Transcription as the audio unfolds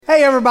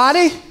Hey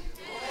everybody,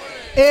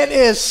 it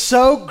is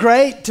so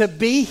great to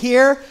be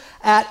here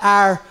at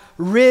our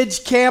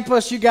Ridge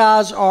campus. You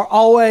guys are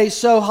always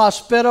so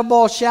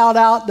hospitable. Shout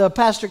out to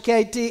Pastor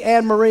KT,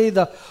 Anne Marie,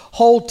 the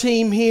whole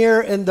team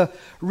here and the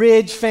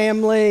Ridge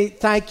family.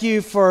 Thank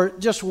you for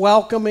just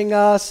welcoming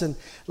us and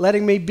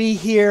letting me be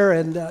here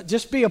and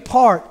just be a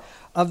part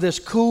of this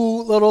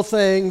cool little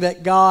thing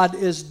that God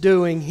is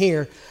doing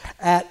here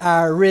at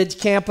our Ridge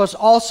campus.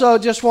 Also,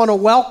 just want to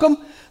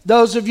welcome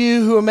those of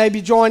you who are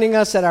maybe joining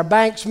us at our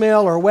Banks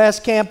Mill or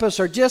West campus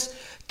or just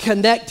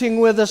connecting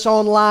with us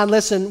online.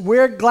 Listen,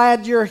 we're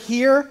glad you're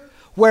here,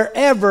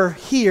 wherever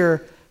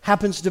here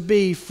happens to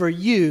be for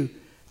you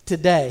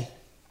today.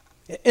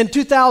 In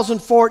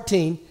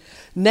 2014,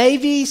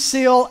 Navy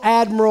SEAL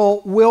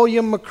Admiral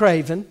William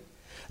McRaven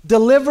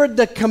delivered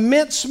the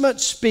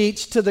commencement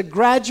speech to the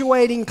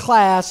graduating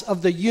class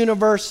of the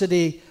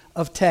University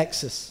of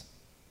Texas.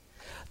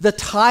 The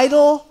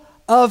title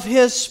of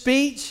his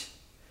speech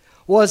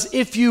was,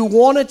 "If you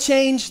want to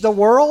change the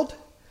world,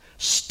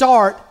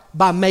 start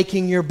by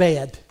making your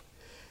bed."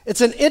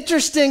 It's an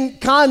interesting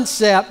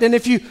concept, and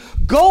if you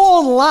go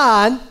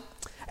online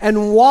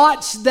and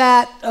watch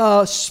that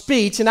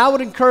speech, and I would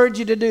encourage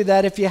you to do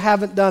that if you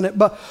haven't done it,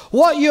 but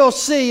what you'll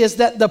see is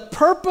that the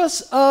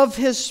purpose of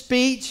his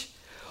speech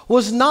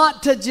was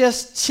not to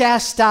just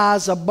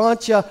chastise a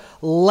bunch of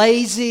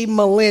lazy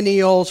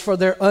millennials for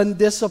their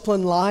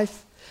undisciplined life.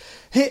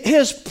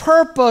 His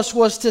purpose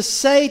was to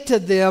say to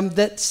them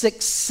that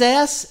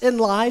success in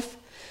life,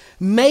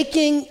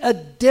 making a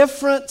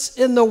difference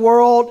in the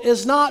world,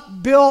 is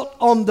not built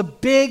on the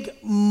big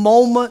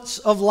moments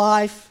of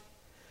life,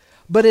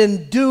 but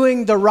in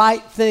doing the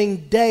right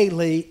thing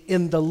daily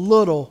in the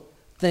little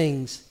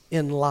things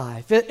in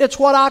life. It's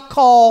what I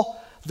call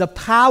the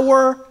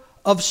power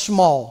of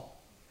small.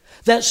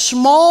 That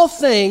small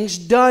things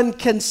done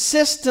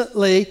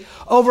consistently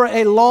over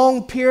a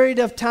long period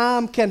of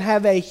time can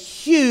have a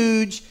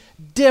huge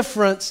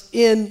difference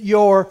in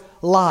your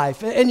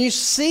life. And you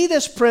see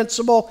this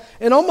principle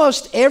in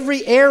almost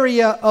every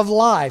area of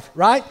life,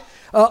 right?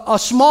 A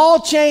small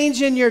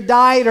change in your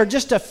diet or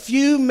just a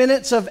few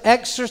minutes of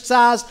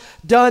exercise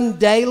done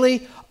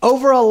daily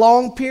over a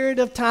long period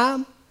of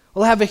time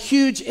will have a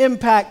huge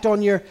impact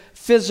on your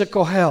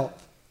physical health.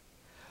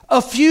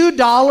 A few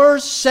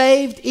dollars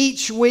saved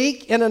each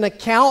week in an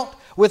account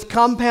with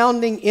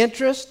compounding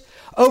interest,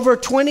 over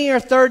 20 or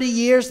 30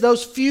 years,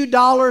 those few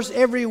dollars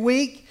every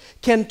week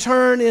can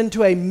turn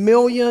into $1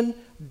 million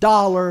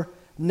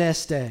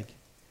nest egg.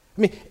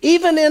 I mean,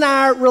 even in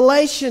our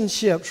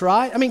relationships,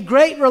 right? I mean,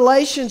 great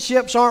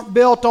relationships aren't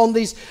built on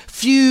these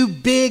few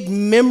big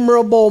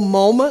memorable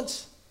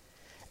moments.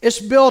 It's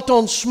built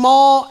on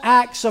small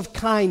acts of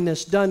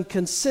kindness done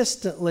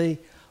consistently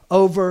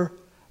over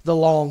the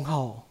long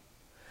haul.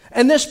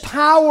 And this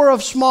power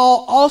of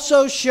small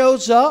also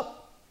shows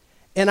up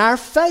in our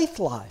faith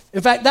life.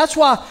 In fact, that's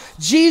why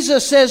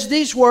Jesus says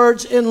these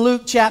words in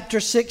Luke chapter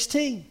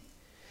 16.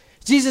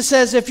 Jesus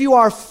says, "If you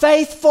are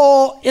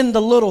faithful in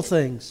the little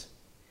things,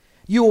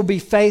 you will be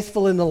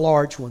faithful in the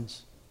large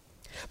ones.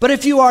 But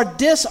if you are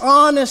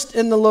dishonest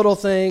in the little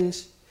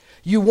things,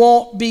 you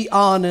won't be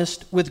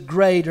honest with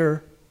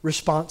greater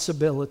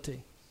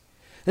responsibility."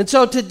 And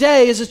so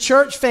today, as a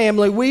church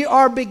family, we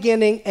are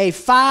beginning a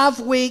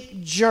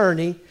 5-week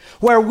journey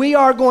where we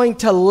are going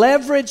to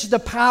leverage the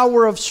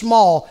power of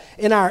small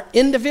in our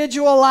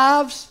individual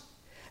lives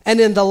and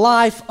in the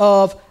life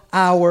of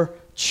our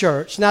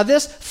church. Now,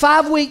 this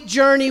 5-week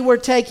journey we're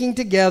taking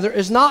together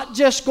is not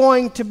just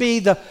going to be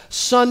the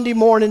Sunday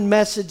morning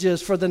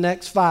messages for the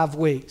next 5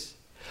 weeks.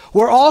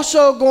 We're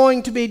also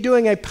going to be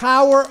doing a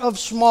power of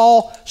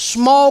small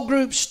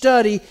group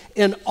study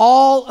in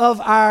all of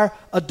our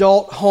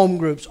adult home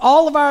groups.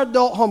 All of our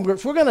adult home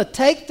groups. We're going to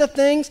take the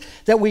things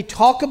that we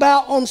talk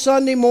about on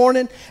Sunday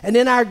morning, and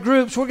in our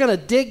groups, we're going to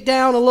dig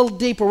down a little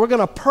deeper. We're going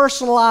to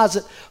personalize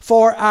it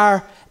for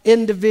our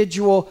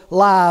individual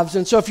lives.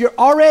 And so if you're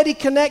already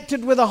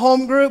connected with a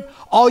home group,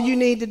 all you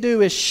need to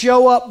do is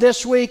show up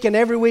this week and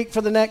every week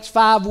for the next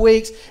 5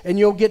 weeks, and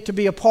you'll get to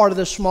be a part of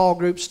the small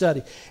group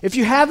study. If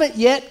you haven't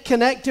yet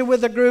connected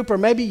with a group, or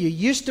maybe you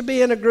used to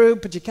be in a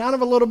group, but you're kind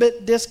of a little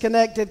bit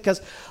disconnected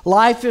because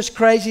life is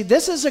crazy,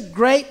 this is a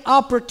great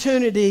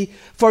opportunity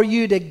for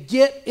you to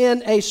get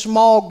in a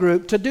small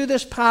group, to do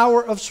this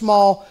power of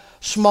small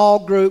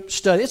group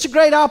study. It's a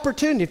great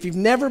opportunity. If you've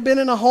never been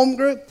in a home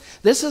group,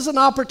 this is an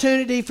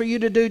opportunity for you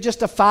to do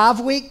just a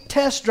 5-week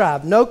test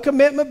drive. No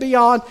commitment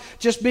beyond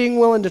just being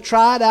willing to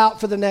try it out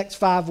for the next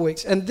 5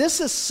 weeks. And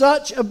this is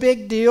such a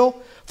big deal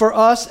for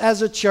us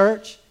as a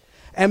church.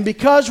 And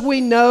because we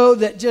know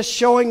that just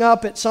showing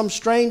up at some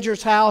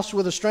stranger's house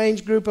with a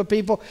strange group of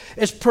people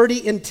is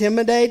pretty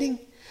intimidating,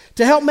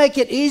 to help make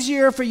it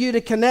easier for you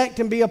to connect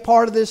and be a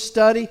part of this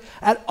study,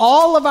 at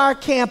all of our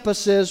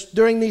campuses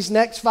during these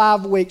next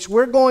 5 weeks,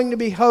 we're going to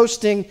be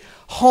hosting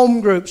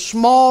home groups,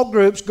 small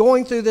groups,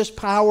 going through this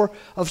power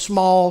of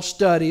small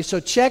study.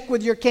 So check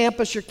with your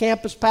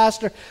campus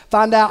pastor,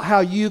 find out how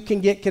you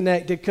can get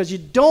connected, because you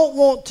don't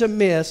want to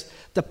miss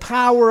the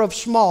power of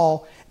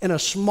small in a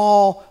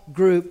small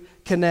group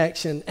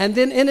connection. And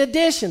then in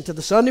addition to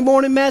the Sunday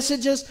morning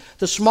messages,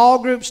 the small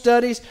group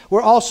studies,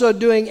 we're also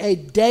doing a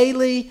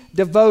daily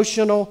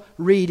devotional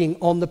reading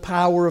on the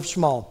power of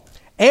small.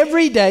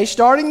 Every day,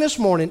 starting this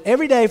morning,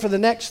 every day for the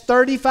next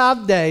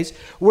 35 days,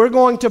 we're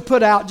going to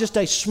put out just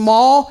a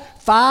small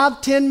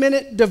 5-10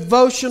 minute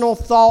devotional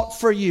thought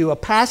for you. A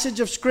passage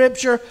of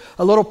Scripture,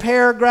 a little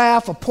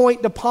paragraph, a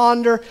point to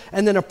ponder,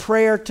 and then a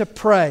prayer to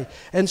pray.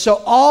 And so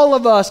all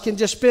of us can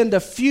just spend a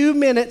few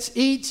minutes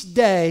each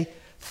day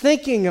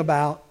thinking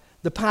about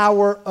the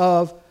power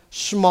of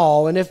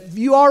small. And if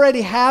you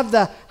already have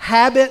the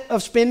habit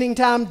of spending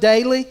time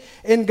daily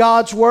in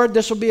God's Word,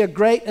 this will be a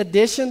great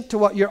addition to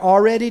what you're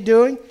already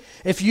doing.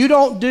 If you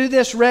don't do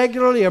this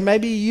regularly, or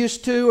maybe you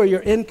used to, or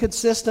you're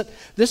inconsistent,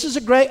 this is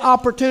a great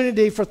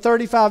opportunity for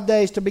 35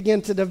 days to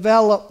begin to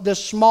develop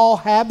this small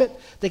habit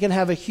that can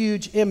have a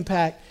huge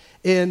impact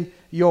in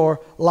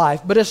your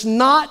life. But it's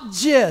not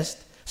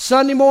just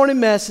Sunday morning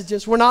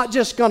messages. We're not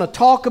just going to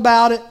talk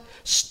about it,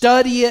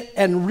 study it,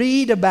 and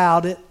read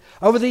about it.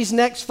 Over these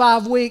next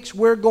 5 weeks,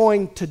 we're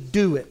going to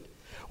do it.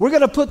 We're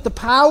going to put the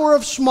power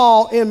of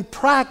small in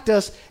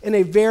practice in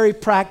a very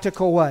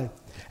practical way.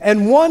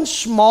 And one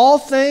small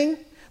thing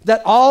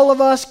that all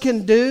of us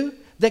can do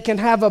that can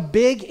have a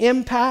big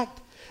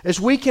impact is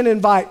we can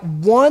invite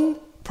one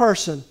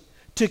person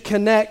to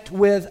connect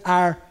with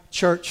our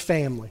church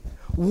family.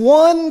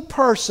 One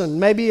person,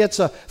 maybe it's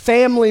a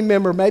family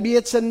member, maybe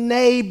it's a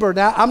neighbor.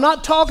 Now, I'm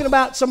not talking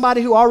about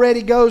somebody who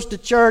already goes to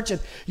church and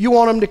you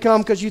want them to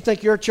come because you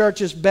think your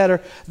church is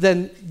better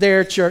than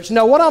their church.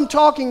 No, what I'm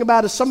talking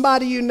about is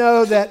somebody you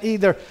know that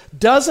either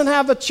doesn't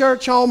have a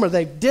church home or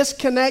they've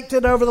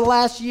disconnected over the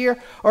last year,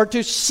 or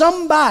to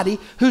somebody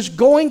who's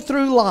going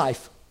through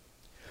life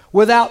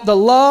without the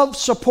love,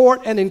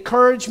 support, and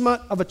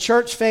encouragement of a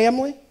church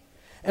family,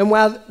 and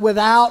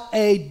without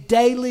a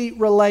daily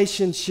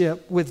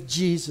relationship with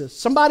Jesus.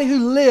 Somebody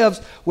who lives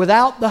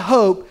without the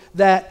hope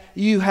that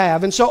you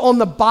have. And so on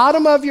the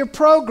bottom of your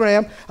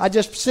program, I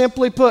just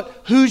simply put,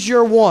 who's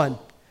your one?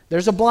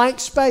 There's a blank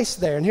space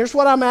there. And here's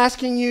what I'm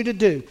asking you to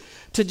do.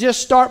 To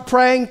just start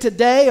praying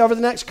today, over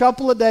the next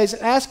couple of days,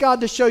 and ask God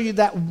to show you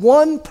that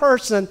one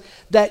person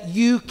that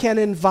you can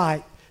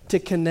invite to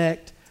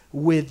connect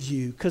with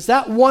you. Because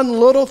that one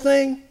little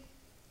thing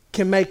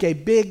can make a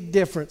big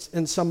difference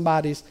in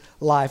somebody's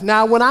life.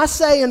 Now, when I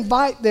say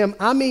invite them,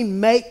 I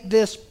mean make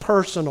this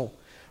personal.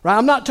 Right?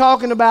 I'm not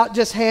talking about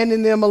just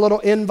handing them a little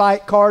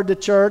invite card to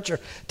church or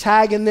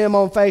tagging them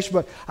on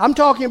Facebook. I'm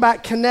talking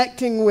about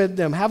connecting with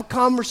them, have a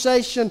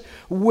conversation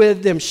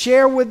with them,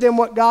 share with them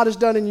what God has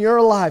done in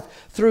your life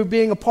through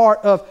being a part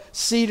of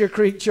Cedar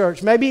Creek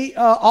Church. Maybe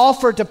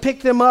offer to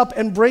pick them up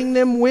and bring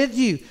them with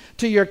you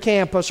to your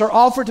campus, or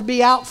offer to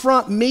be out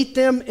front, meet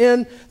them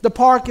in the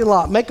parking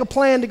lot. Make a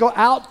plan to go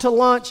out to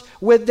lunch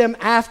with them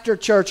after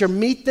church, or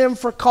meet them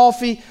for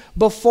coffee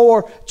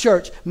before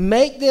church.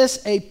 Make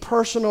this a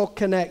personal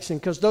connection,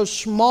 because those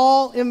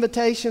small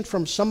invitations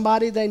from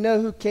somebody they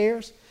know who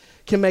cares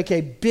can make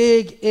a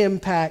big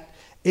impact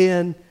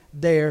in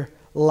their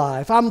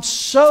life. I'm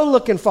so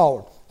looking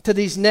forward to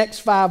these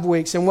next 5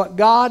 weeks and what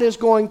God is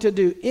going to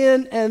do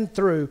in and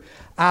through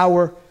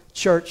our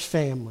church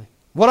family.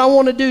 What I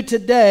want to do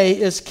today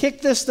is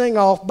kick this thing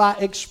off by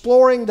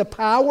exploring the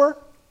power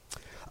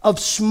of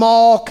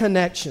small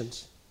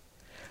connections.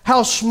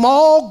 How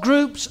small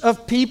groups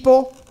of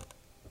people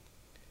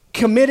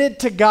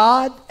committed to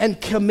God and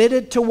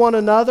committed to one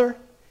another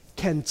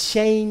can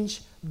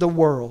change the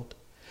world.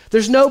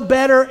 There's no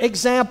better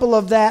example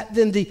of that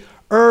than the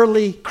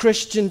early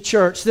Christian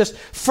church. This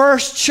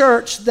first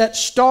church that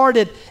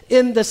started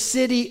in the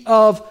city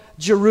of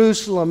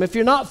Jerusalem. If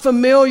you're not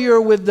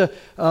familiar with the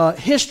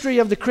history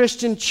of the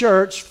Christian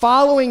church,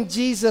 following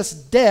Jesus'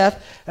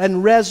 death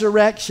and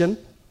resurrection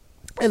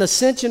and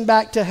ascension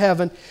back to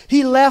heaven,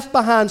 he left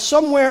behind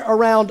somewhere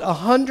around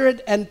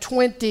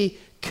 120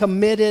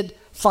 committed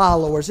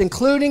followers,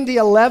 including the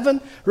 11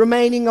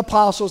 remaining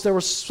apostles. There were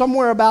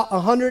somewhere about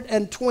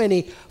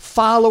 120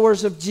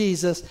 followers of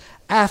Jesus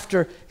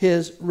after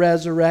his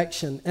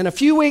resurrection. And a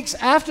few weeks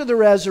after the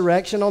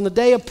resurrection, on the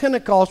day of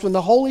Pentecost, when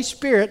the Holy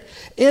Spirit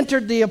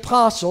entered the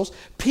apostles,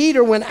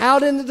 Peter went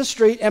out into the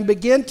street and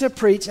began to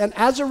preach. And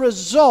as a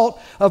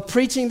result of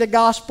preaching the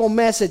gospel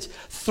message,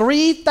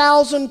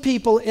 3,000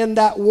 people in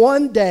that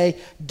one day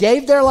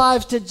gave their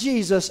lives to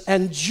Jesus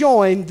and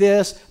joined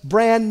this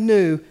brand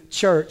new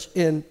church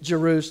in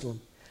Jerusalem.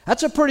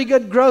 That's a pretty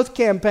good growth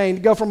campaign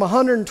to go from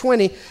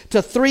 120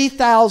 to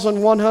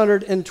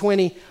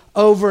 3,120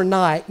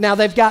 overnight. Now,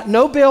 they've got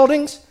no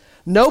buildings,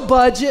 no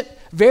budget,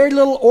 very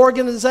little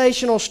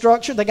organizational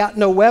structure. They got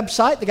no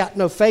website. They got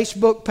no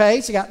Facebook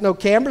page. They got no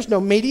cameras,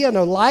 no media,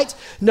 no lights,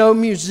 no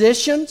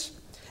musicians.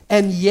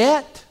 And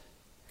yet,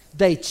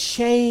 they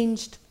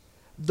changed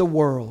the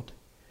world.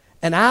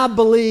 And I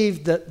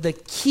believe that the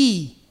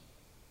key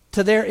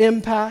to their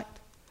impact,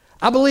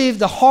 I believe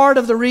the heart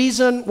of the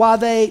reason why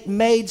they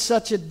made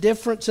such a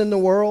difference in the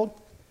world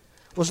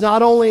was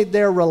not only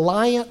their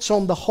reliance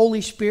on the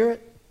Holy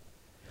Spirit,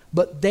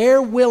 but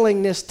their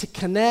willingness to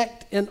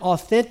connect in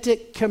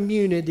authentic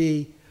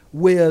community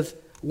with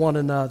one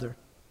another.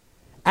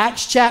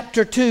 Acts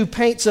chapter 2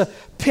 paints a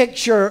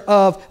picture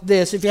of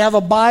this. If you have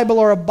a Bible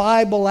or a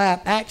Bible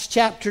app, Acts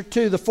chapter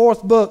 2, the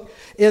fifth book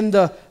in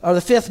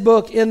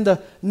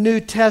the New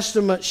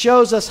Testament,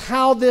 shows us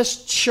how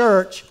this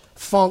church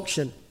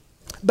functioned.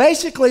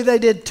 Basically, they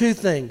did two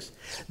things.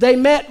 They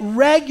met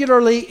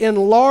regularly in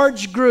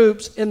large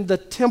groups in the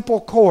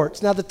temple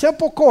courts. Now, the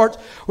temple courts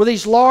were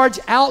these large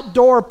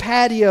outdoor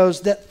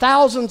patios that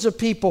thousands of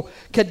people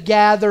could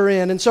gather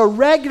in. And so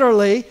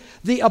regularly,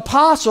 the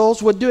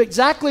apostles would do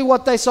exactly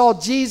what they saw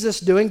Jesus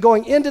doing,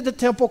 going into the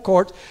temple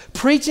courts,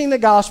 preaching the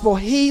gospel,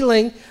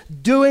 healing,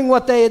 doing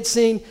what they had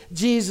seen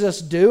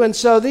Jesus do. And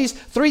so these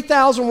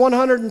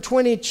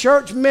 3,120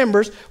 church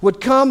members would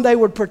come, they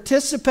would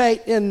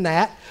participate in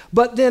that.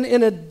 But then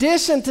in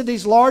addition to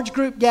these large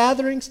group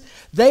gatherings,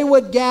 they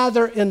would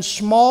gather in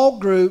small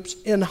groups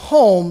in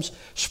homes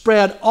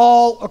spread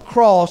all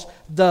across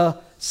the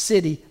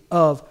city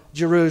of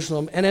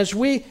Jerusalem. And as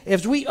we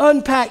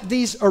unpack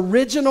these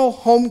original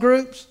home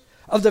groups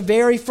of the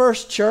very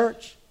first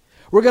church,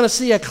 we're going to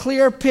see a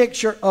clear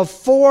picture of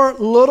four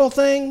little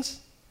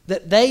things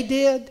that they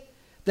did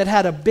that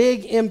had a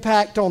big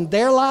impact on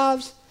their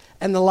lives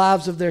and the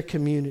lives of their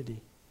community.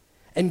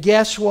 And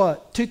guess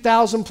what?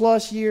 2,000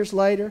 plus years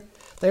later,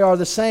 they are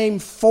the same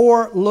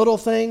four little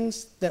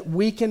things that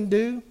we can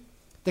do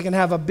that can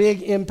have a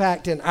big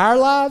impact in our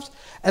lives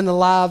and the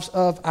lives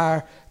of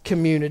our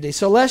community.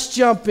 So let's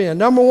jump in.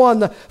 Number one,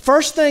 the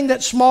first thing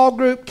that small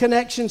group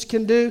connections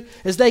can do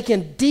is they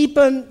can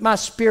deepen my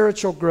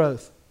spiritual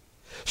growth.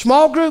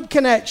 Small group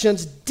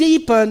connections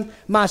deepen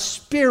my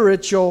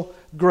spiritual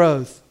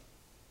growth.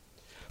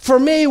 For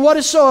me, what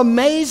is so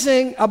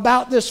amazing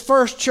about this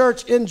first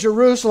church in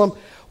Jerusalem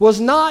was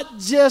not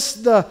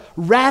just the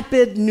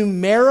rapid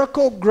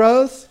numerical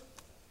growth,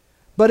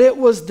 but it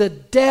was the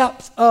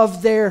depth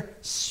of their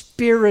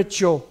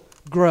spiritual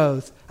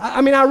growth.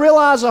 I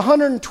realize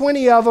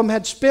 120 of them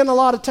had spent a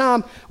lot of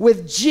time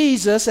with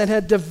Jesus and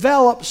had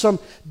developed some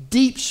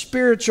deep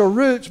spiritual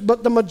roots,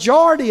 but the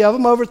majority of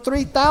them, over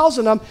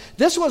 3,000 of them,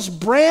 this was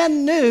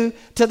brand new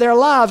to their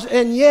lives.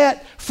 And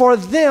yet, for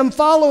them,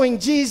 following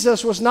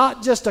Jesus was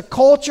not just a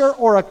culture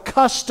or a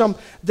custom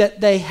that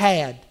they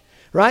had.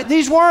 Right?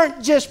 These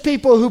weren't just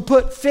people who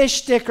put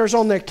fish stickers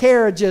on their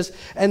carriages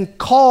and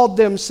called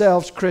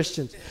themselves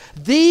Christians.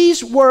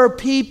 These were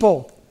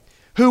people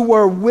who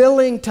were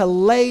willing to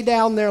lay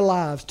down their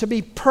lives, to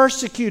be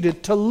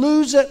persecuted, to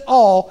lose it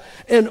all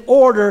in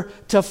order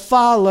to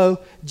follow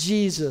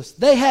Jesus.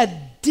 They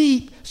had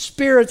deep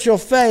spiritual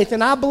faith,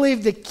 and I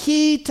believe the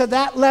key to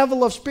that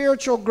level of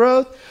spiritual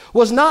growth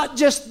was not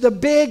just the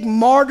big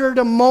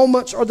martyrdom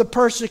moments or the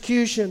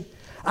persecution.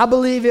 I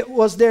believe it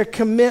was their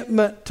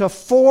commitment to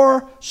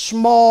four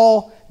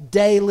small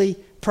daily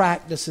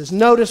practices.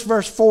 Notice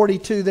verse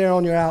 42 there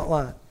on your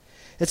outline.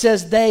 It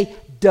says they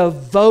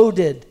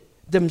devoted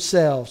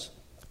themselves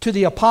to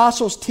the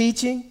apostles'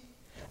 teaching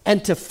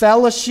and to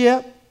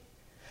fellowship,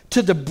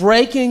 to the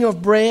breaking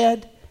of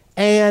bread,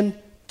 and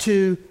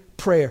to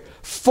prayer.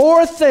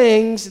 Four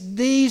things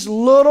these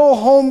little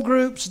home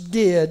groups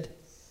did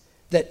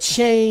that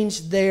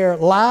changed their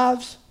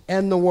lives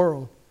and the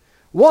world.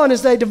 One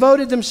is they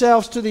devoted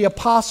themselves to the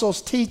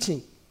apostles'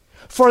 teaching.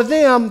 For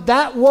them,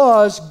 that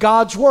was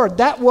God's Word.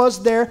 That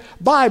was their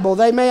Bible.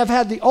 They may have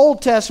had the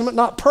Old Testament,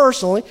 not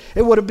personally.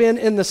 It would have been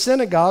in the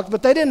synagogues,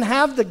 but they didn't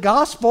have the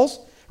Gospels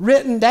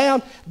written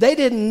down. They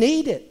didn't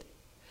need it.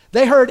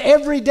 They heard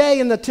every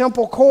day in the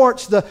temple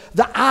courts the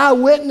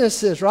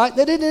eyewitnesses, right?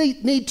 They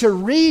didn't need to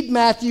read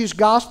Matthew's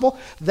gospel.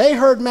 They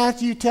heard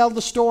Matthew tell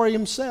the story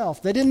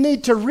himself. They didn't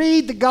need to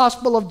read the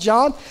gospel of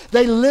John.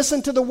 They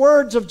listened to the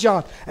words of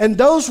John. And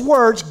those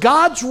words,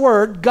 God's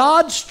word,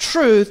 God's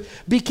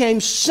truth,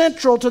 became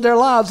central to their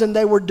lives, and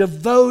they were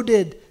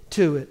devoted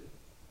to it.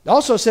 It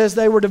also says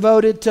they were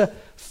devoted to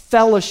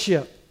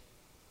fellowship.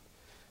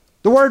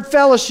 The word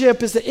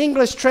fellowship is the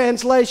English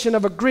translation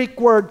of a Greek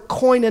word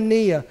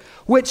koinonia,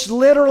 which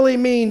literally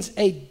means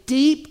a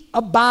deep,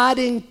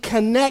 abiding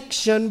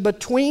connection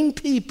between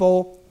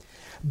people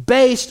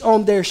based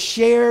on their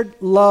shared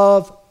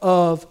love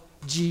of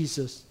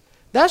Jesus.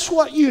 That's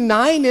what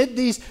united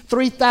these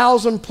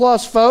 3,000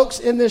 plus folks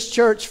in this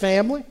church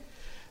family.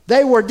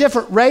 They were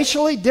different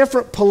racially,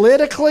 different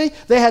politically.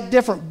 They had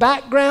different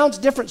backgrounds,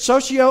 different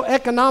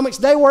socioeconomics.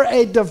 They were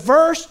a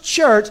diverse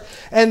church,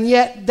 and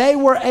yet they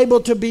were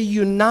able to be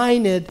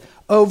united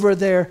over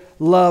their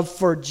love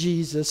for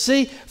Jesus.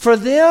 See, for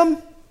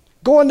them,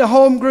 going to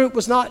home group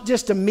was not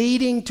just a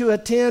meeting to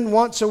attend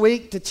once a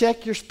week to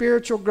check your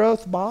spiritual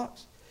growth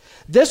box.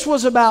 This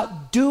was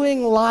about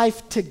doing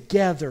life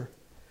together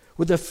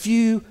with a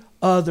few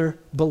other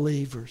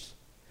believers.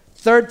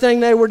 Third thing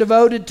they were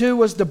devoted to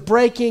was the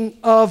breaking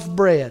of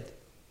bread.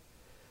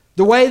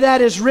 The way that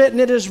is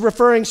written, it is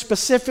referring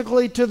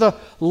specifically to the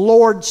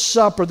Lord's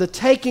Supper, the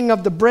taking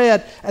of the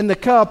bread and the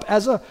cup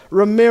as a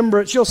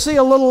remembrance. You'll see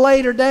a little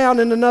later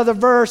down in another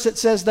verse, it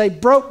says they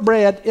broke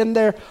bread in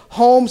their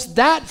homes.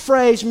 That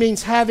phrase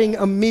means having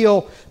a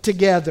meal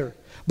together.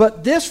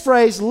 But this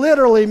phrase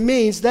literally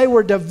means they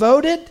were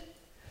devoted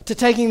to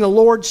taking the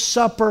Lord's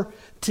Supper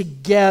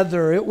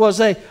together. It was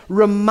a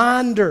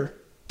reminder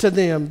to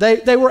them.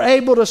 They were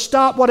able to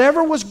stop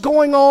whatever was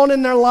going on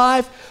in their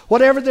life,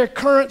 whatever their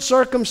current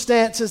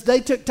circumstances. They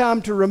took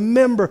time to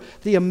remember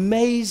the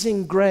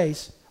amazing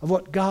grace of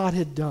what God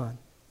had done.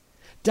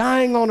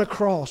 Dying on a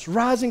cross,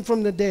 rising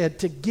from the dead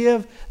to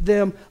give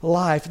them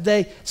life.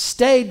 They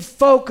stayed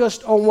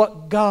focused on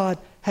what God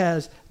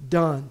has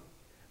done.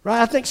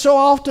 Right? I think so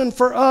often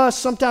for us,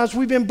 sometimes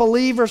we've been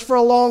believers for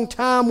a long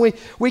time.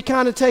 We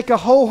kind of take a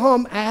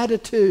ho-hum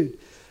attitude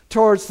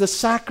towards the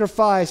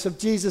sacrifice of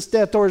Jesus'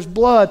 death, or His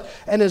blood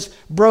and His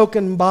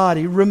broken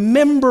body.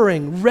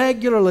 Remembering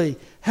regularly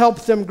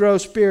helped them grow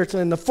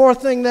spiritually. And the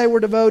fourth thing they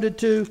were devoted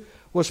to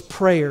was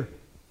prayer.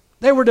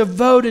 They were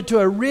devoted to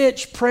a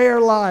rich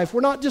prayer life. We're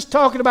not just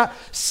talking about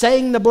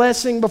saying the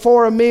blessing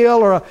before a meal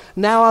or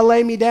now I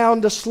lay me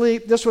down to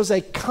sleep. This was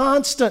a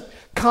constant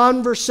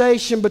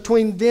conversation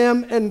between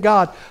them and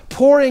God,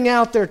 pouring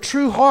out their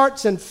true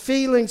hearts and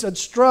feelings and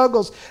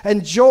struggles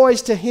and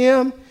joys to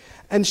Him,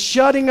 and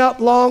shutting up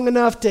long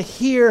enough to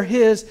hear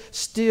His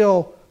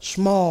still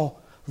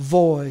small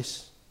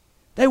voice.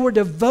 They were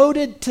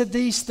devoted to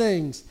these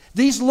things.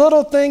 These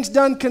little things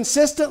done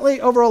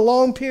consistently over a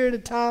long period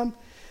of time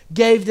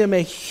gave them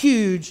a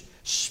huge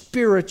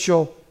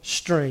spiritual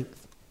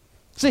strength.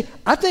 See,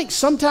 I think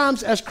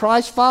sometimes as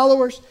Christ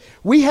followers,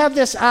 we have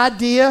this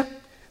idea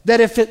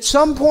that if at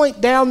some point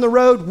down the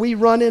road we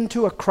run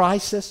into a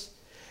crisis,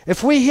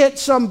 if we hit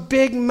some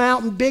big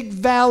mountain, big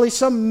valley,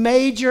 some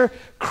major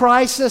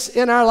crisis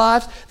in our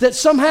lives, that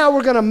somehow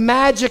we're going to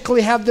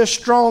magically have this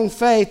strong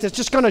faith that's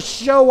just going to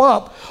show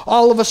up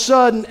all of a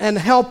sudden and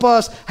help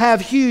us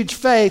have huge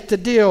faith to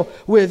deal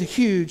with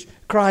huge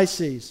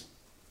crises.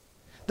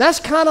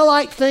 That's kind of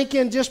like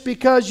thinking just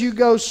because you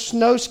go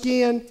snow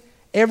skiing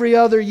every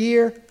other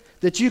year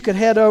that you could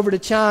head over to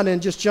China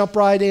and just jump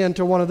right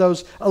into one of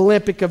those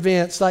Olympic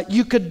events. Like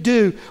you could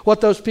do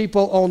what those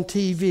people on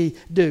TV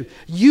do.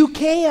 You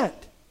can't.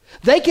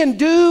 They can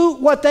do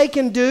what they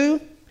can do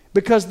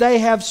because they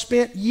have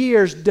spent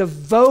years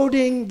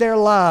devoting their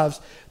lives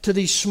to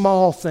these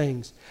small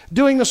things.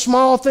 Doing the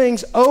small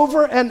things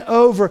over and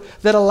over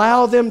that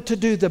allow them to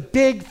do the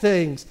big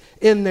things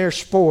in their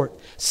sport.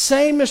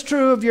 Same is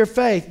true of your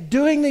faith.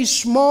 Doing these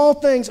small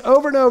things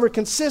over and over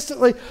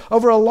consistently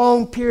over a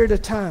long period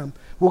of time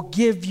will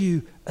give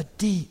you a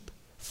deep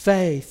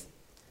faith.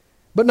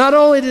 But not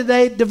only did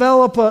they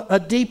develop a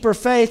deeper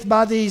faith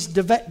by these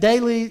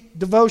daily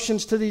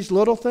devotions to these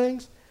little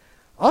things,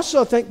 I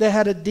also think they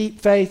had a deep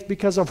faith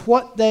because of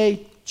what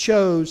they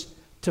chose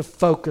to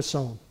focus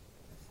on.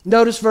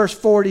 Notice verse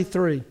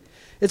 43.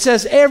 It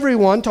says,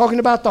 everyone, talking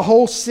about the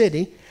whole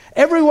city,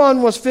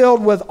 everyone was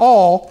filled with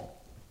awe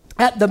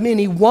at the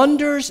many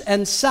wonders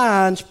and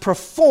signs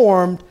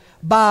performed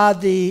by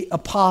the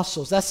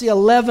apostles. That's the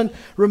 11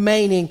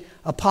 remaining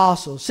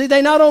apostles. See,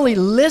 they not only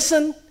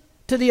listened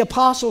to the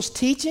apostles'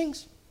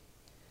 teachings,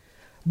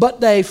 but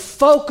they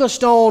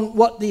focused on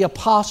what the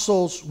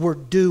apostles were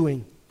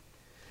doing.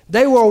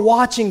 They were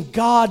watching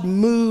God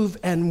move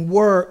and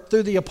work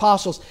through the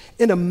apostles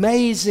in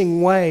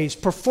amazing ways,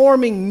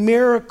 performing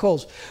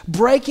miracles,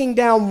 breaking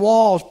down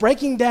walls,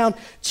 breaking down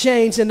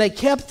chains, and they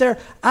kept their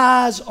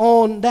eyes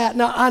on that.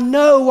 Now, I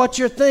know what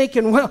you're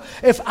thinking. Well,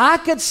 if I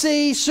could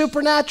see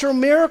supernatural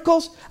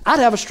miracles, I'd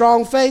have a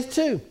strong faith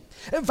too.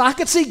 If I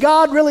could see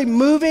God really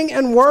moving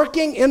and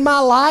working in my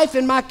life,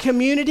 in my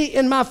community,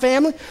 in my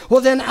family,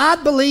 well, then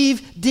I'd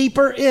believe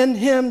deeper in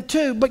Him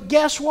too. But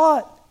guess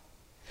what?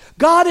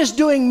 God is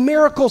doing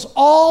miracles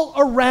all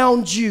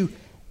around you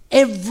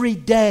every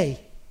day.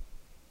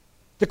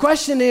 The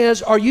question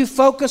is, are you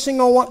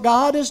focusing on what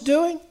God is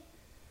doing?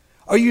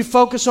 Are you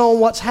focused on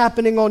what's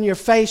happening on your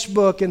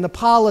Facebook and the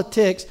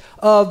politics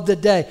of the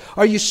day?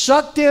 Are you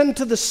sucked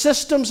into the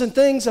systems and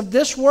things of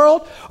this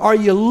world? Are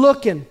you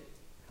looking?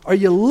 Are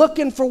you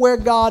looking for where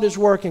God is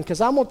working?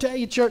 Because I'm going to tell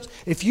you, church,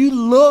 if you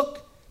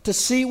look to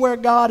see where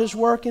God is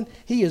working,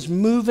 He is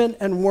moving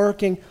and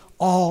working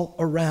all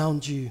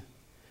around you.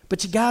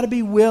 But you got to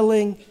be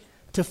willing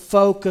to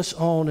focus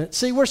on it.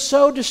 See, we're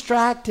so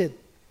distracted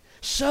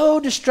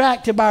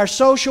by our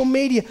social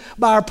media,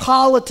 by our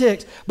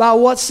politics, by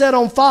what's said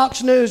on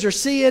Fox News or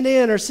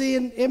CNN or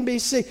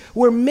CNBC.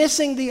 We're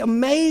missing the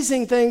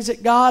amazing things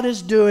that God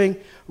is doing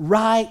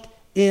right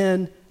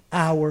in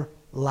our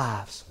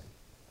lives.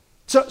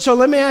 So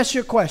let me ask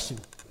you a question.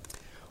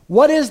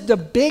 What is the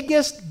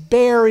biggest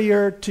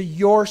barrier to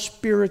your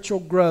spiritual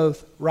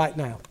growth right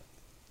now?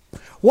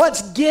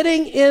 What's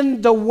getting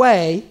in the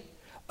way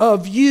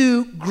of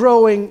you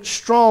growing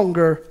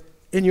stronger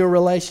in your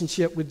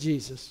relationship with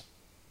Jesus?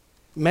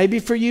 Maybe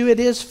for you it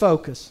is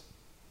focus.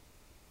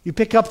 You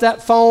pick up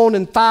that phone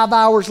and 5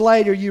 hours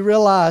later you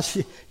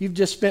realize you've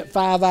just spent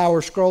 5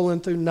 hours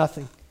scrolling through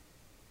nothing.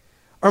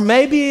 Or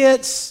maybe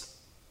it's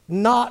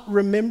not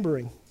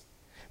remembering.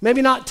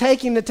 Maybe not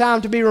taking the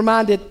time to be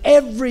reminded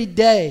every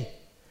day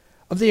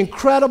of the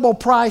incredible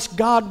price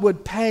God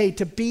would pay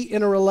to be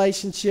in a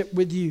relationship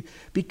with you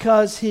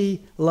because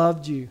He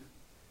loved you.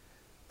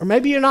 Or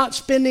maybe you're not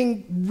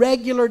spending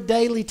regular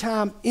daily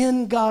time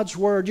in God's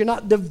Word. You're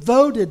not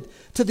devoted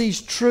to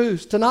these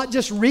truths, to not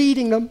just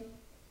reading them,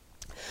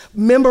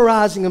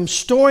 memorizing them,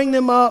 storing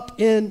them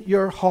up in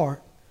your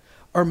heart.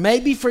 Or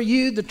maybe for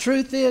you, the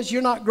truth is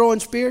you're not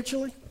growing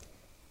spiritually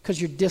because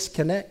you're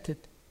disconnected.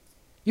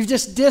 You've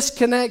just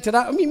disconnected.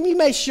 I mean, you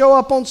may show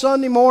up on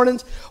Sunday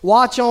mornings,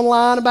 watch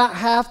online about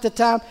half the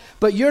time,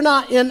 but you're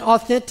not in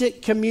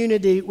authentic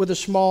community with a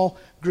small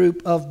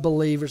group of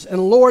believers.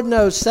 And Lord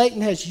knows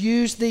Satan has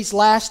used these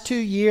last 2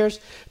 years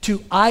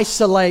to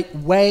isolate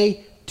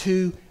way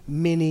too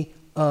many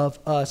of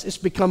us. It's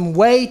become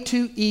way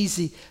too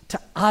easy to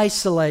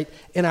isolate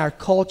in our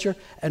culture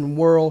and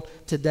world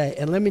today.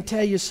 And let me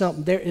tell you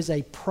something, there is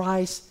a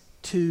price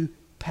to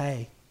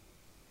pay.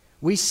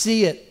 We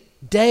see it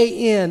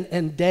day in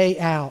and day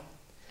out.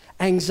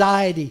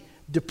 Anxiety,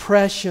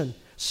 depression,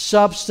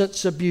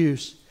 substance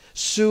abuse,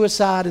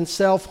 suicide, and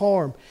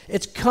self-harm.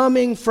 It's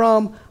coming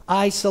from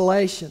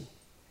isolation.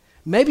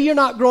 Maybe you're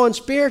not growing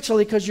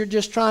spiritually because you're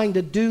just trying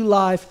to do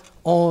life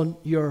on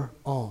your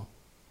own.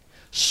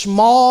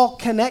 Small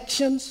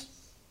connections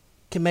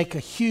can make a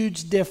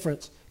huge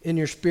difference in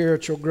your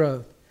spiritual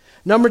growth.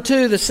 Number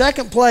two, the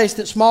second place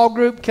that small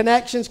group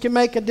connections can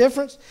make a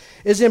difference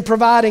is in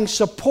providing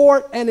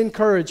support and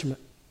encouragement.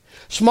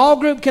 Small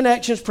group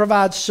connections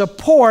provide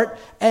support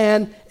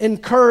and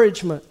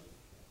encouragement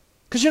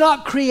because you're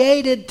not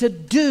created to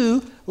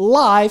do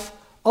life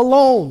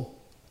alone.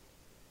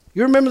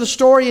 You remember the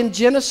story in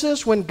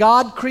Genesis when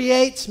God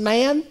creates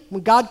man,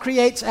 when God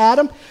creates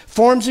Adam,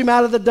 forms him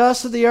out of the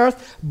dust of the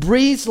earth,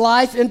 breathes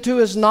life into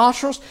his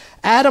nostrils.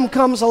 Adam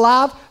comes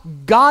alive.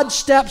 God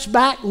steps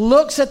back,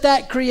 looks at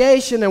that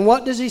creation, and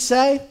what does he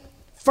say?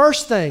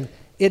 First thing,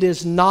 it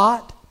is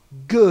not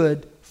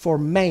good for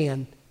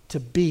man to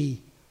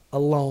be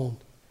alone.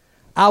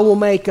 I will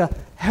make a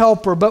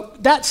helper.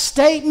 But that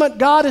statement,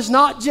 God is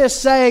not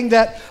just saying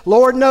that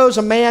Lord knows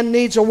a man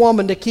needs a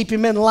woman to keep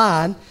him in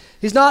line.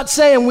 He's not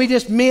saying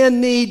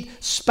men need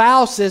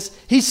spouses.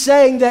 He's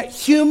saying that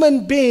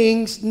human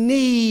beings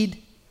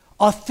need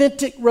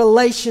authentic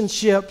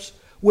relationships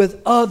with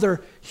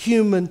other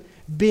human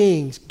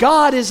beings.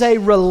 God is a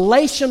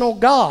relational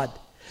God.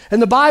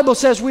 And the Bible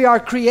says we are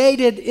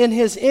created in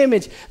His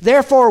image.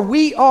 Therefore,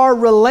 we are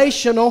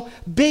relational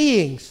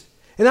beings.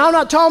 And I'm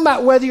not talking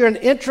about whether you're an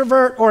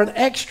introvert or an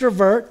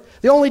extrovert.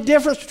 The only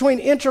difference between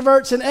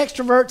introverts and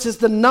extroverts is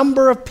the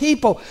number of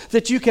people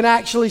that you can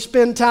actually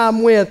spend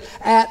time with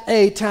at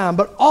a time.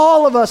 But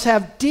all of us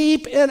have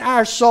deep in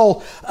our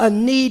soul a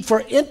need for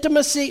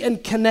intimacy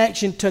and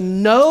connection, to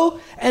know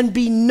and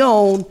be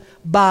known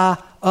by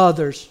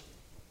others.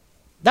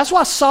 That's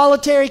why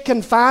solitary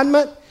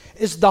confinement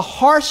is the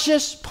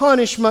harshest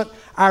punishment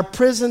our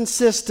prison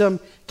system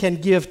can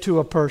give to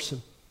a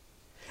person.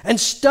 And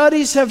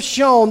studies have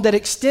shown that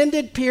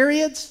extended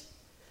periods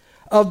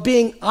of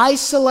being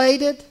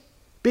isolated,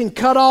 being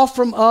cut off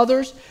from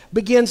others,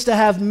 begins to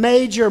have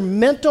major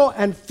mental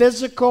and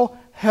physical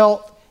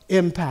health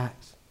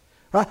impacts.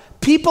 Right?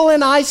 People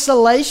in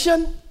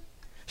isolation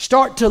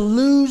start to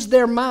lose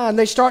their mind.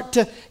 They start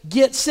to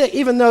get sick.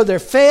 Even though they're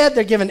fed,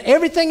 they're given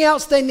everything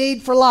else they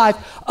need for life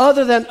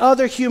other than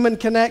other human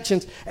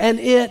connections, and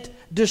it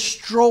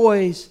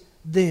destroys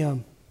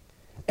them.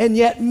 And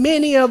yet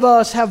many of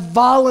us have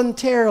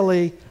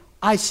voluntarily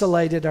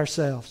isolated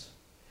ourselves.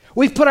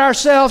 We've put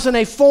ourselves in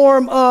a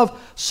form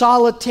of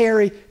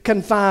solitary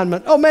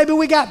confinement. Oh, maybe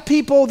we got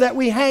people that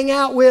we hang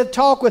out with,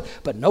 talk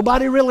with, but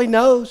nobody really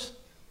knows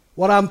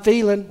what I'm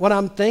feeling, what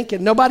I'm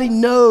thinking. Nobody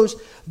knows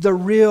the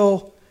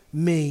real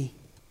me.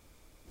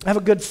 I have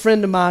a good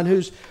friend of mine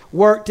who's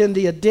worked in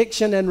the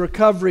addiction and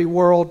recovery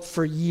world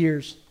for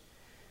years.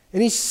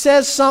 And he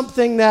says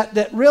something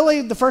that really,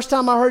 the first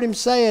time I heard him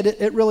say it,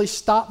 it really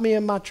stopped me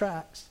in my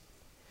tracks.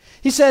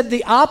 He said,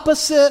 the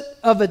opposite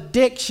of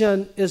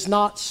addiction is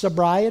not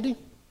sobriety.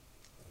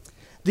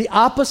 The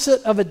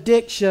opposite of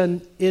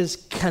addiction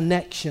is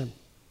connection.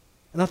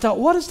 And I thought,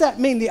 what does that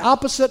mean? The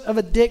opposite of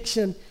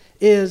addiction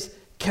is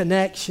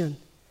connection.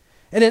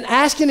 And in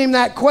asking him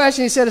that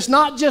question, he said, it's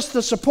not just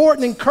the support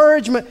and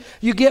encouragement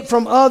you get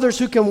from others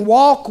who can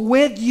walk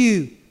with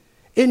you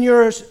in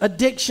your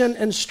addiction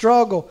and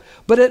struggle,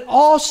 but it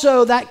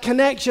also, that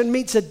connection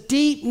meets a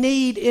deep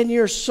need in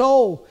your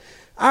soul.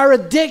 Our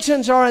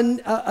addictions are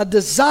a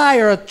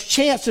desire, a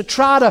chance to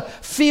try to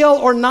feel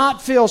or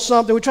not feel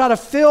something. We try to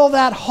fill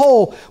that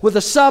hole with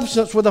a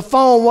substance, with a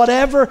phone,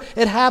 whatever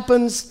it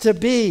happens to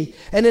be.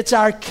 And it's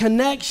our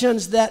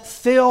connections that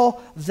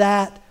fill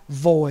that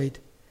void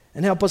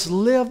and help us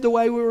live the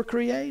way we were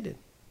created.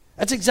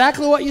 That's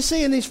exactly what you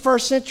see in these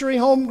first century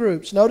home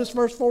groups. Notice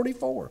verse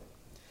 44.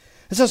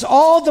 It says,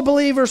 all the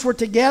believers were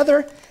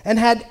together and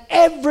had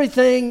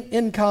everything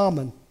in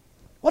common.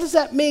 What does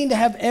that mean to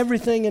have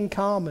everything in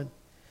common?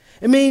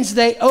 It means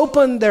they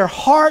opened their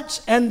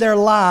hearts and their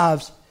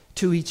lives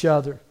to each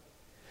other.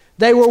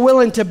 They were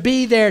willing to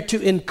be there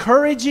to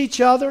encourage each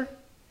other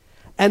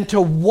and to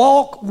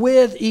walk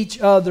with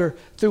each other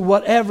through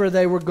whatever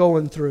they were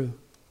going through.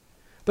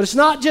 But it's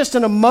not just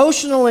an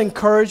emotional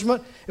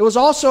encouragement. It was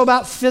also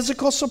about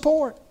physical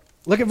support.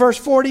 Look at verse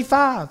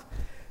 45.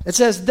 It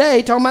says,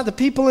 they, talking about the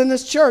people in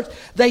this church,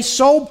 they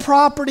sold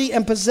property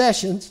and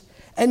possessions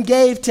and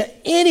gave to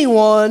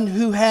anyone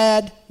who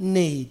had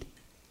need.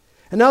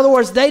 In other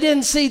words, they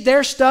didn't see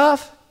their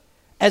stuff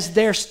as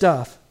their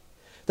stuff.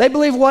 They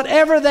believed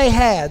whatever they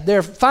had,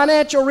 their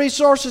financial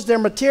resources, their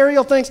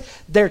material things,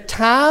 their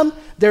time,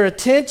 their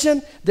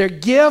attention, their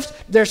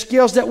gift, their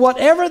skills, that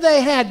whatever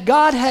they had,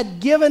 God had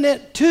given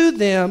it to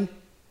them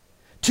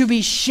to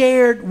be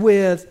shared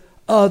with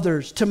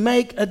others, to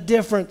make a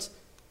difference.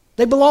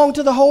 They belong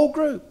to the whole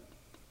group.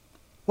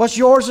 What's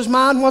yours is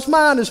mine, what's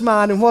mine is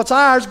mine, and what's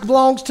ours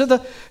belongs to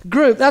the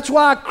group. That's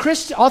why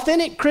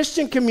authentic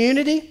Christian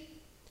community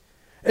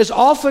is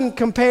often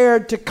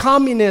compared to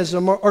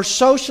communism or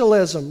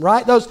socialism,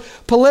 right? Those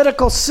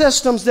political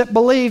systems that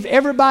believe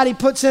everybody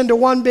puts into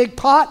one big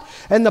pot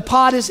and the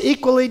pot is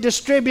equally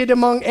distributed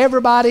among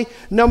everybody,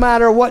 no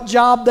matter what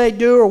job they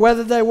do or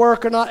whether they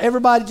work or not.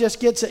 Everybody just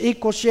gets an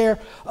equal share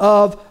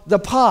of the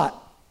pot.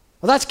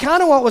 Well, that's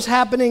kind of what was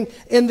happening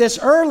in this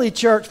early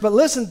church. But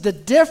listen, the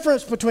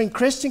difference between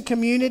Christian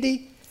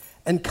community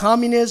and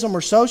communism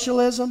or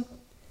socialism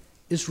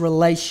is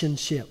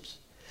relationships.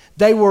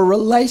 They were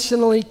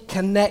relationally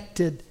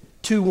connected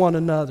to one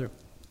another.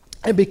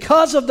 And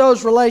because of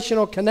those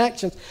relational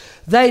connections,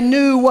 they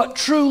knew what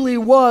truly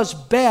was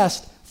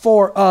best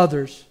for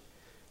others.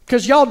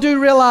 Because y'all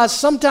do realize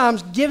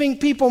sometimes giving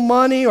people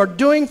money or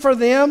doing for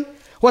them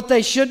what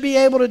they should be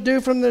able to do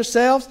from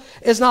themselves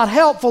is not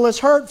helpful, it's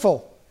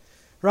hurtful.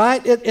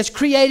 Right? It's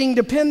creating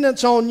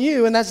dependence on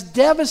you, and that's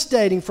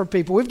devastating for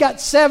people. We've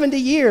got 70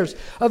 years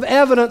of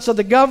evidence of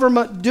the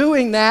government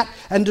doing that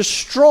and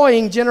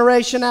destroying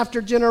generation after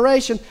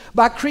generation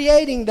by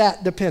creating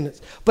that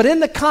dependence. But in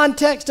the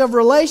context of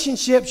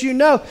relationships, you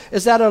know,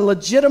 is that a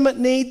legitimate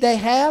need they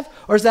have,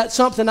 or is that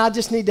something I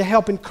just need to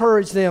help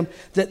encourage them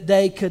that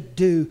they could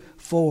do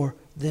for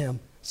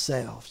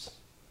themselves?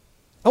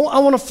 I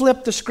want to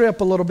flip the script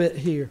a little bit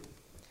here.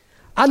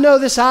 I know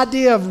this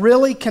idea of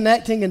really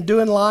connecting and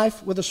doing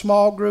life with a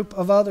small group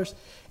of others,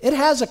 it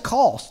has a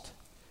cost.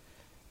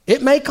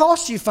 It may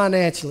cost you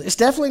financially. It's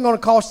definitely going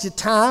to cost you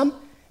time,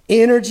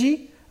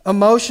 energy,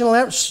 emotional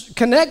effort.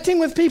 Connecting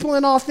with people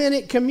in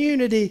authentic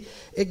community,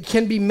 it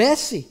can be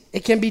messy.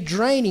 It can be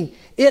draining.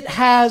 It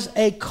has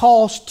a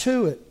cost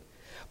to it.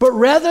 But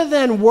rather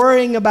than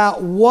worrying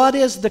about what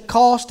is the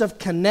cost of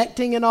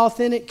connecting in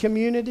authentic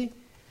community,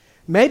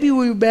 maybe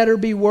we better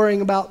be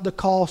worrying about the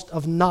cost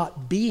of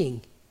not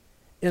being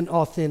in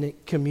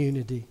authentic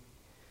community.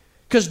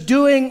 Because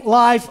doing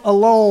life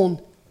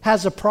alone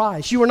has a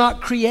price. You were not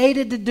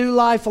created to do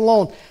life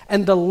alone.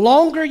 And the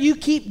longer you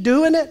keep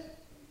doing it,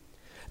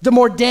 the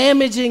more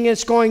damaging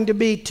it's going to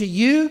be to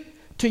you,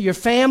 to your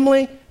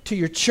family, to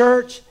your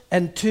church,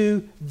 and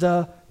to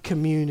the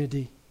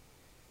community.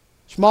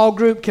 Small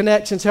group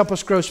connections help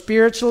us grow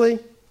spiritually.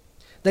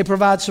 They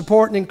provide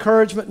support and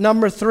encouragement.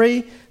 Number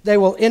 3, they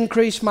will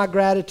increase my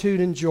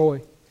gratitude and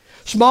joy.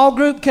 Small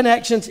group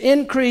connections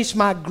increase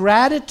my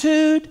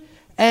gratitude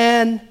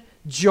and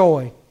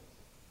joy.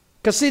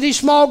 Because see, these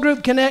small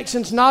group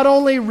connections not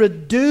only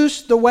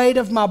reduce the weight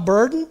of my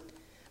burden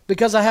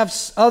because I have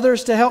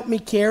others to help me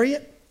carry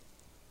it,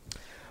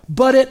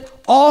 but it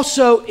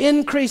also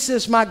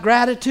increases my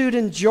gratitude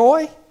and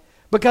joy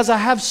because I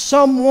have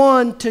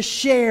someone to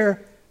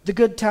share the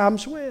good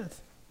times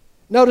with.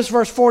 Notice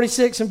verse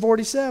 46 and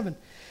 47.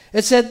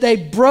 It said they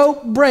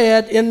broke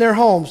bread in their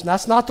homes.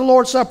 That's not the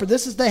Lord's Supper.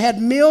 This is they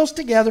had meals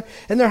together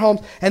in their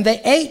homes. And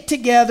they ate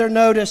together,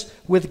 notice,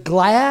 with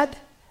glad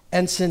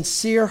and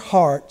sincere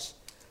hearts,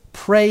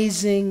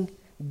 praising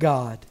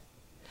God.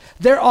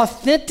 Their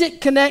authentic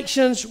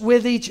connections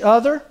with each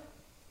other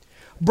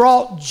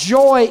brought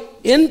joy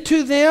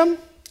into them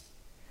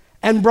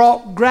and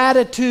brought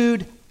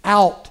gratitude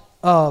out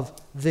of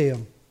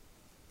them.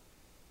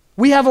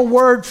 We have a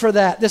word for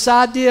that. This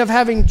idea of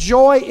having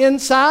joy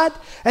inside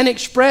and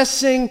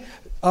expressing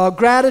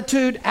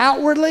gratitude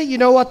outwardly. You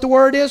know what the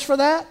word is for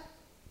that?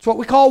 It's what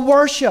we call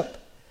worship.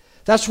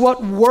 That's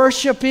what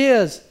worship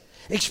is.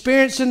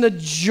 Experiencing the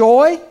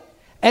joy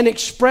and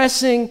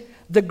expressing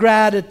the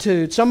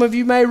gratitude. Some of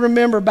you may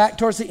remember back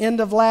towards the end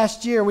of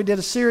last year, we did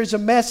a series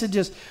of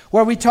messages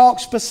where we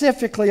talked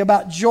specifically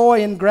about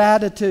joy and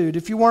gratitude.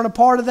 If you weren't a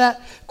part of that,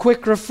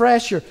 quick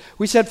refresher.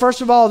 We said,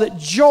 first of all, that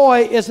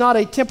joy is not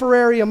a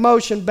temporary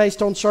emotion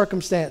based on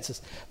circumstances.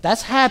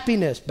 That's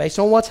happiness based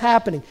on what's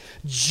happening.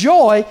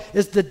 Joy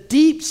is the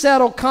deep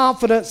settled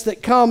confidence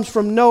that comes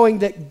from knowing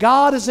that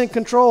God is in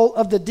control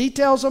of the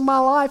details of my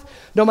life,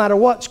 no matter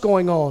what's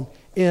going on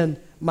in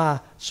my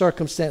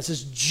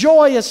circumstances.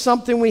 Joy is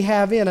something we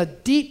have in a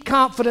deep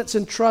confidence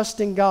and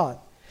trust in God.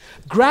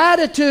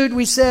 Gratitude,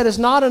 we said, is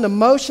not an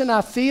emotion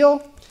I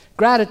feel.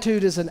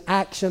 Gratitude is an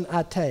action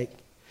I take.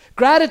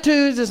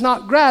 Gratitude is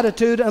not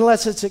gratitude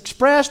unless it's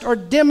expressed or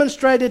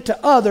demonstrated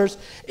to others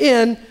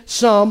in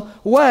some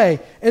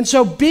way. And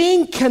so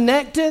being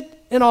connected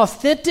in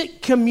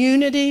authentic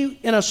community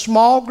in a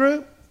small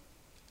group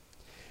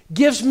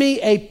gives me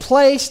a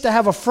place to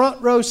have a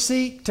front row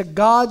seat to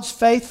God's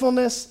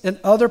faithfulness in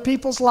other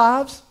people's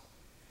lives.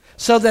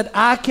 so that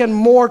I can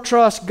more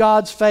trust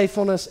God's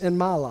faithfulness in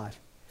my life.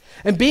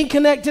 And being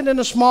connected in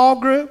a small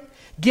group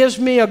gives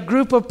me a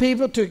group of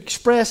people to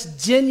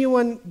express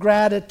genuine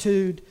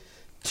gratitude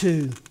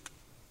to.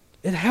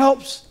 It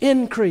helps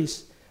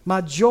increase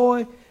my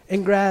joy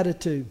and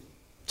gratitude.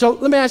 So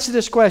let me ask you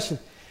this question.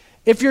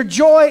 If your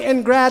joy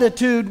and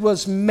gratitude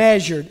was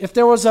measured, if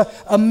there was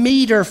a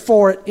meter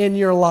for it in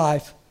your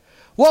life,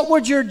 what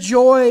would your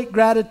joy,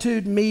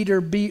 gratitude meter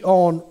be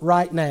on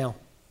right now?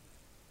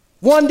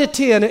 1 to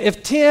 10.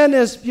 If 10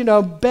 is,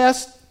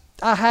 best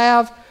I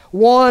have,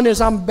 1 is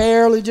I'm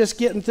barely just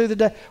getting through the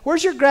day.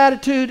 Where's your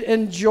gratitude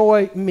and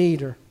joy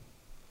meter?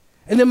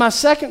 And then my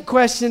second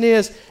question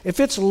is,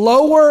 if it's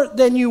lower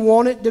than you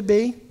want it to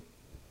be,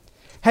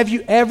 have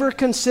you ever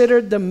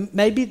considered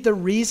maybe the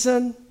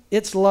reason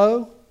it's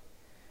low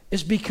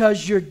is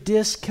because you're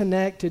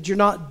disconnected. You're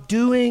not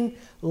doing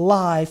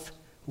life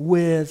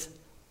with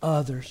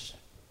others.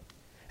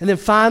 And then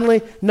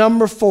finally,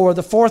 number 4,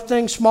 the fourth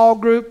thing small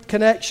group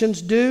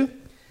connections do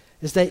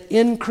is they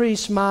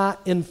increase my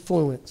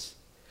influence.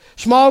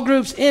 Small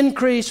groups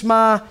increase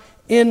my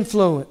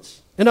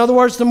influence. In other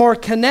words, the more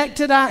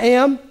connected I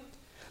am,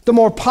 the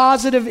more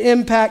positive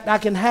impact I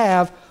can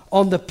have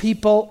on the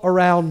people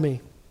around me.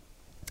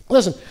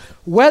 Listen,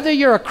 whether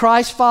you're a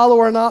Christ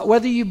follower or not,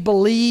 whether you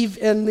believe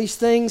in these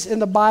things in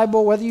the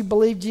Bible, whether you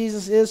believe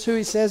Jesus is who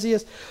he says he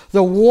is,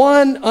 the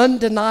one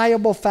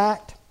undeniable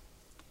fact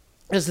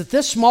is that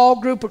this small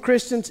group of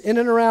Christians in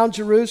and around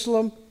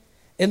Jerusalem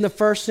in the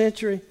first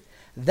century,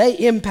 they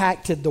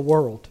impacted the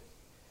world.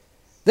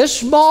 This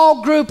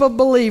small group of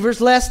believers,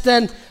 less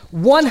than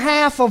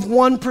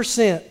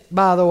 0.5%,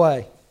 by the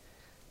way,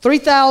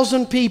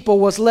 3,000 people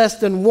was less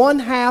than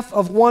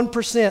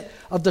 0.5%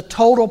 of the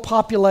total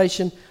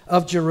population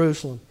of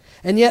Jerusalem.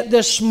 And yet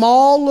this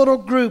small little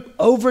group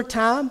over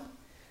time,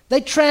 they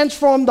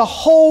transformed the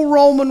whole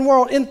Roman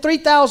world. In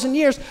 3,000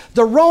 years,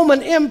 the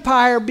Roman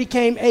Empire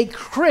became a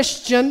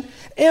Christian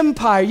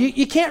empire.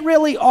 You can't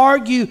really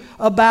argue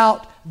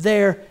about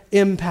their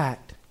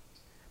impact.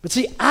 But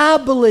see, I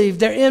believe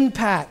their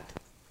impact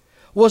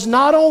was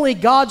not only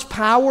God's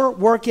power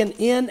working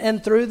in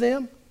and through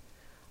them,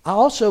 I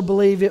also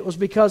believe it was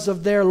because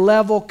of their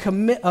level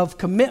of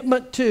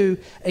commitment to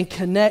and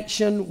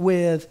connection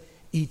with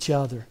each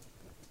other.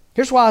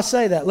 Here's why I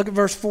say that. Look at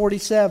verse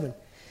 47.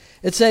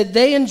 It said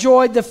they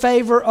enjoyed the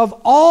favor of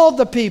all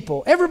the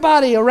people.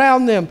 Everybody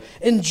around them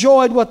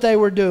enjoyed what they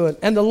were doing.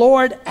 And the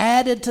Lord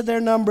added to their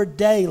number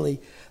daily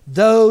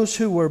those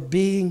who were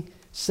being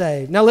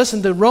saved. Now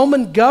listen, the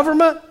Roman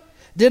government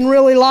didn't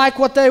really like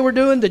what they were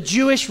doing. The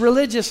Jewish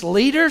religious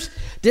leaders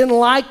didn't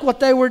like what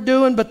they were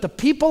doing. But the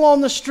people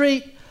on the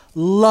street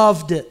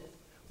loved it.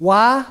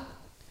 Why?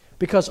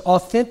 Because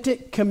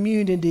authentic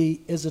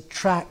community is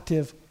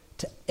attractive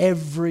to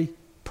every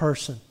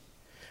person.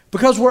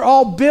 Because we're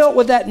all built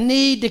with that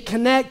need to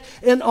connect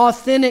in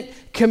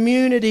authentic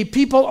community.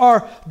 People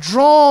are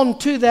drawn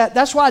to that.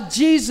 That's why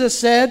Jesus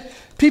said,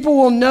 people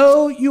will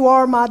know you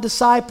are my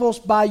disciples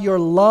by your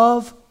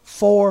love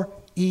for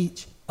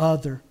each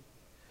other.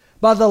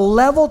 By the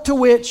level to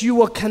which you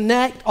will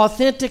connect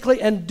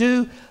authentically and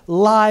do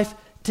life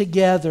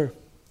together.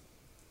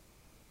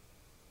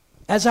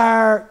 As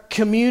our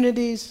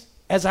communities,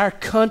 as our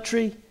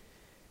country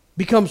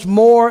becomes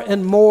more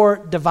and more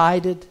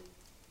divided,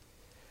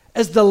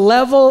 as the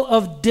level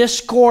of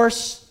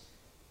discourse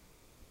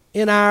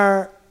in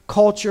our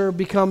culture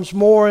becomes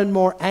more and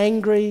more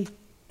angry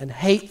and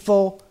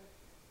hateful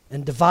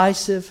and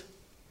divisive,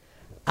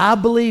 I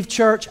believe,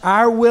 church,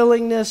 our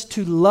willingness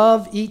to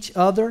love each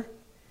other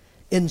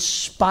in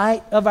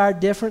spite of our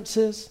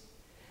differences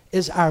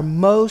is our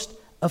most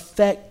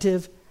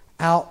effective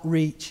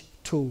outreach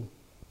tool.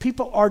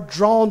 People are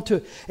drawn to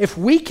it. If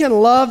we can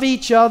love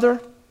each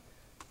other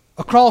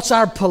across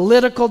our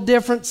political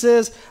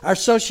differences, our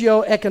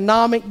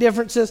socioeconomic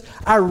differences,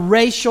 our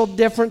racial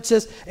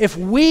differences, if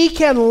we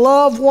can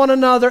love one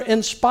another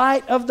in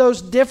spite of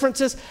those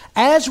differences,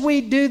 as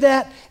we do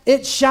that,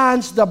 it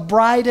shines the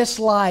brightest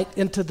light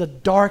into the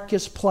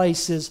darkest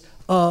places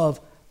of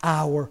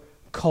our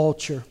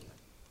culture.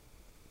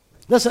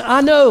 Listen,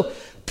 I know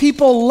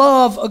people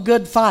love a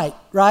good fight,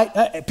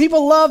 right?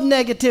 People love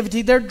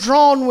negativity. They're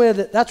drawn with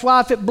it. That's why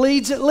if it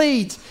bleeds, it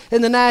leads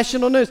in the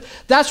national news.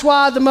 That's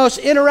why the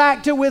most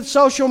interactive with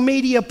social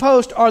media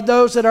posts are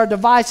those that are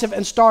divisive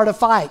and start a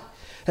fight.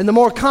 And the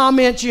more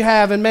comments you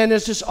have, and man,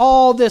 there's just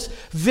all this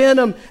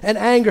venom and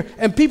anger.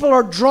 And people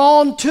are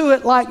drawn to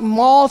it like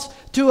moths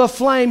to a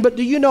flame. But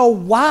do you know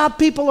why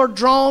people are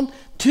drawn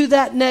to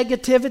that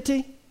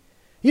negativity?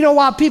 You know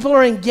why people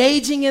are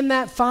engaging in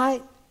that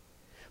fight?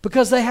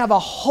 Because they have a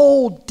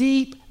hole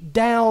deep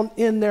down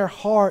in their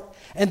heart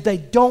and they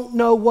don't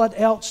know what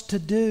else to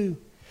do.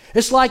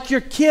 It's like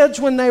your kids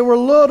when they were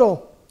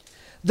little.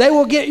 They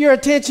will get your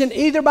attention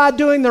either by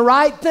doing the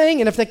right thing,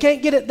 and if they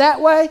can't get it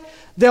that way,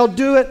 they'll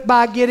do it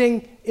by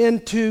getting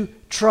into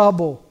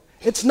trouble.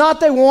 It's not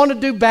they want to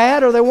do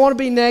bad or they want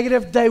to be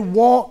negative. They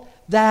want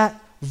that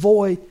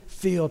void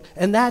filled.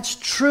 And that's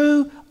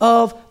true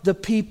of the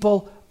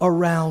people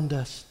around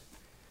us.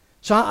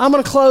 So I'm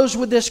going to close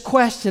with this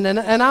question. And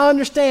I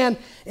understand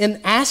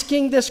in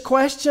asking this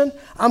question,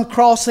 I'm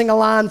crossing a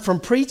line from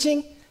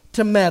preaching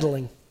to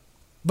meddling.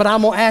 But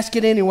I'm going to ask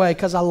it anyway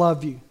because I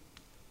love you.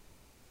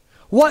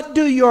 What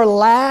do your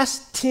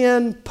last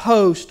 10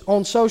 posts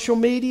on social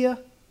media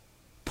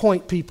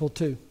point people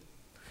to?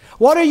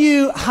 What are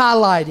you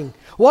highlighting?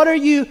 What are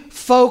you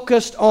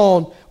focused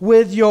on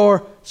with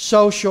your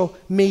social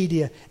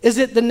media? Is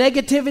it the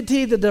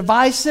negativity, the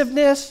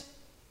divisiveness?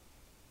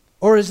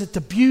 Or is it the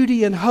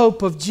beauty and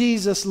hope of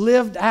Jesus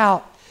lived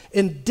out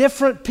in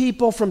different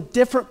people from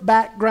different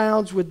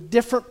backgrounds with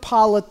different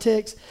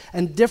politics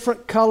and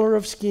different color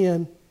of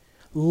skin,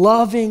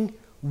 loving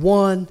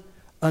one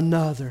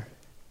another?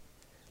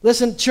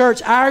 Listen,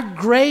 church, our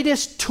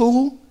greatest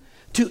tool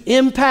to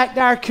impact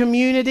our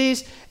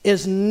communities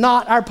is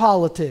not our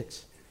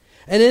politics.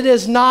 And it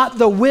is not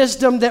the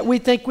wisdom that we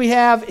think we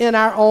have in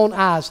our own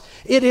eyes.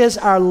 It is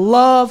our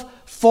love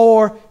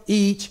for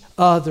each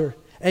other.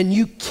 And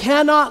you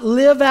cannot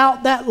live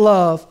out that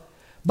love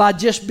by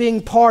just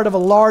being part of a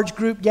large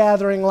group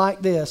gathering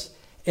like this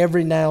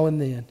every now and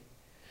then.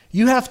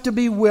 You have to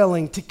be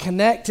willing to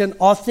connect in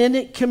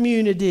authentic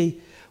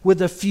community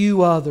with a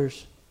few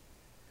others.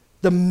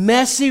 The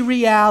messy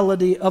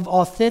reality of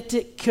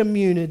authentic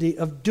community,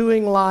 of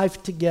doing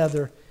life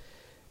together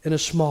in a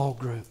small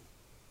group.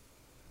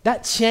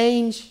 That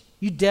change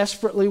you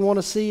desperately want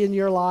to see in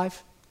your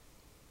life,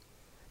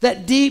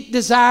 that deep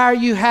desire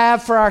you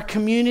have for our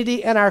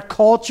community and our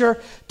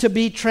culture to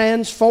be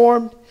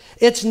transformed,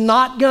 it's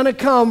not going to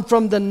come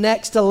from the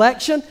next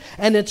election,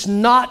 and it's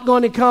not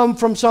going to come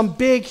from some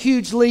big,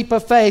 huge leap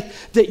of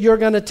faith that you're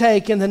going to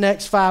take in the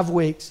next 5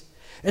 weeks.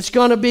 It's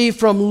going to be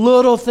from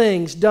little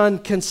things done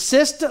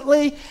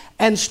consistently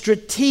and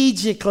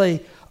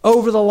strategically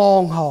over the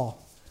long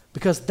haul,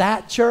 because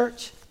that,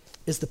 church,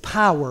 is the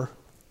power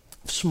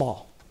of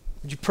small.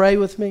 Would you pray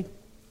with me?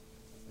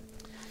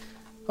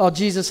 Oh,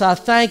 Jesus, I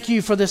thank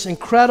you for this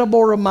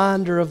incredible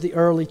reminder of the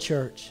early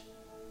church.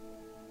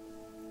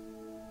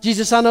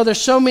 Jesus, I know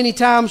there's so many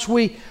times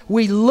we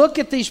look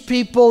at these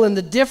people and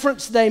the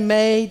difference they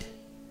made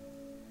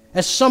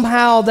as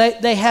somehow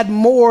they had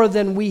more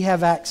than we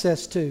have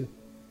access to.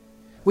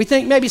 We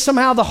think maybe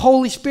somehow the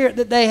Holy Spirit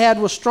that they had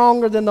was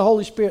stronger than the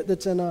Holy Spirit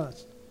that's in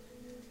us.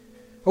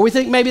 Or we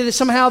think maybe that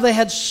somehow they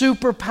had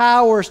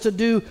superpowers to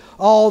do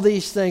all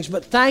these things.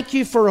 But thank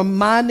you for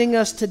reminding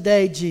us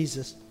today,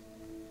 Jesus,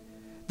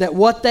 that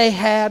what they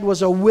had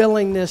was a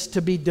willingness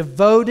to be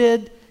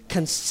devoted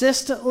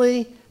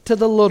consistently to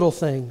the little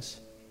things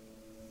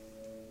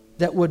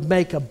that would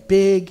make a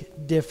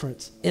big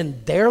difference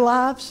in their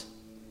lives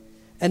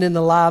and in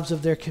the lives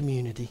of their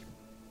community.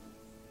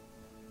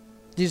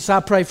 Jesus, I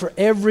pray for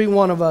every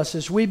one of us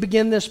as we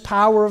begin this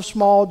Power of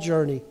Small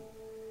journey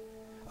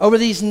over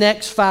these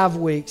next 5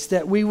 weeks,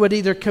 that we would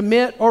either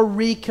commit or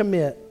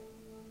recommit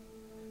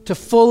to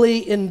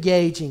fully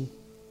engaging,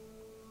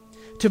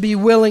 to be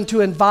willing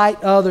to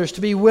invite others,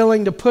 to be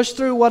willing to push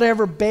through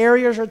whatever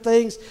barriers or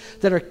things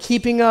that are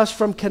keeping us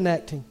from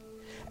connecting,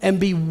 and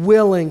be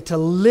willing to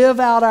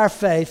live out our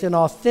faith in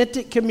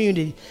authentic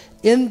community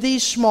in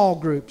these small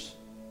groups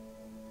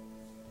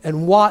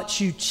and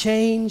watch you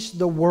change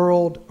the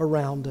world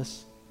around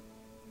us.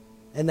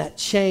 And that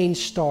change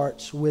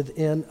starts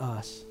within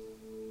us.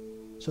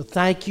 So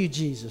thank you,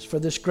 Jesus, for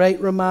this great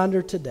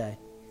reminder today.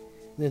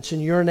 And it's in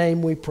your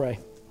name we pray.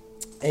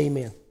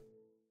 Amen.